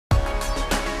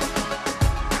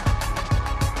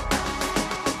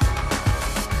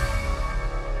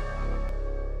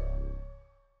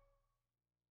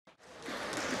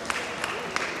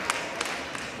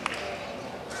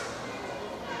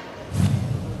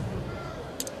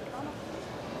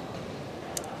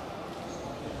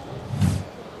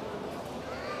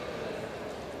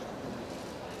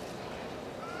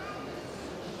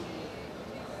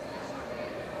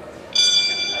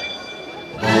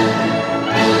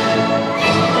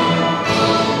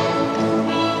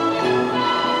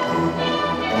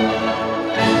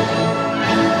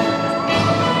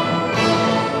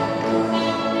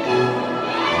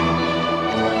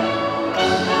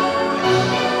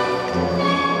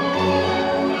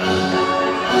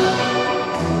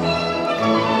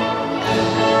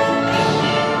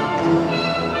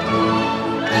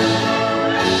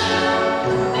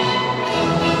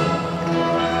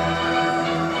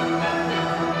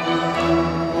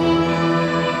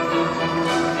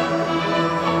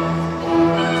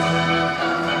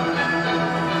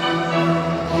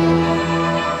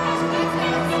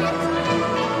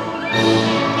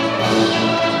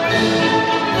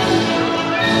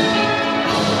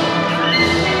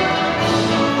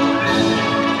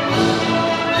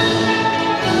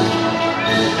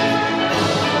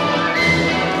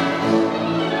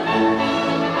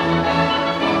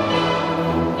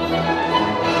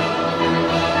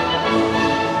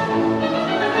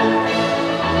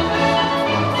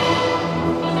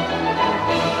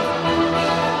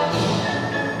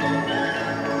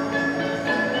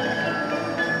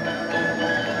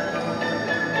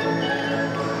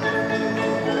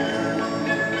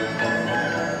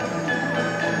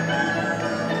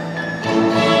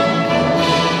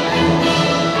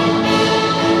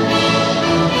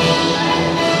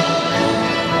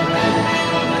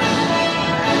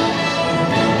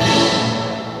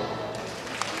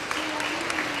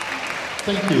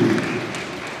Thank you.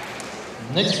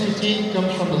 Next routine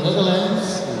comes from the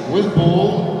Netherlands with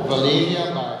ball,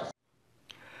 Valeria by.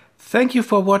 Thank you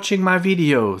for watching my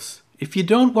videos. If you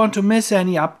don't want to miss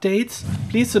any updates,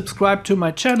 please subscribe to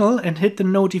my channel and hit the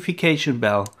notification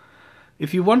bell.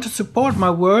 If you want to support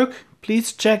my work,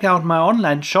 please check out my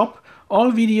online shop.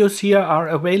 All videos here are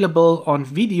available on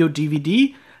video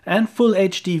DVD and full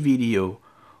HD video.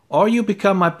 Or you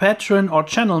become my patron or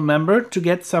channel member to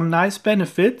get some nice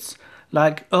benefits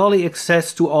like early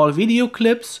access to all video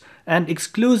clips and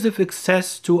exclusive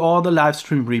access to all the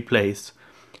livestream replays.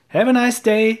 Have a nice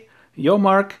day, your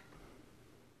Mark.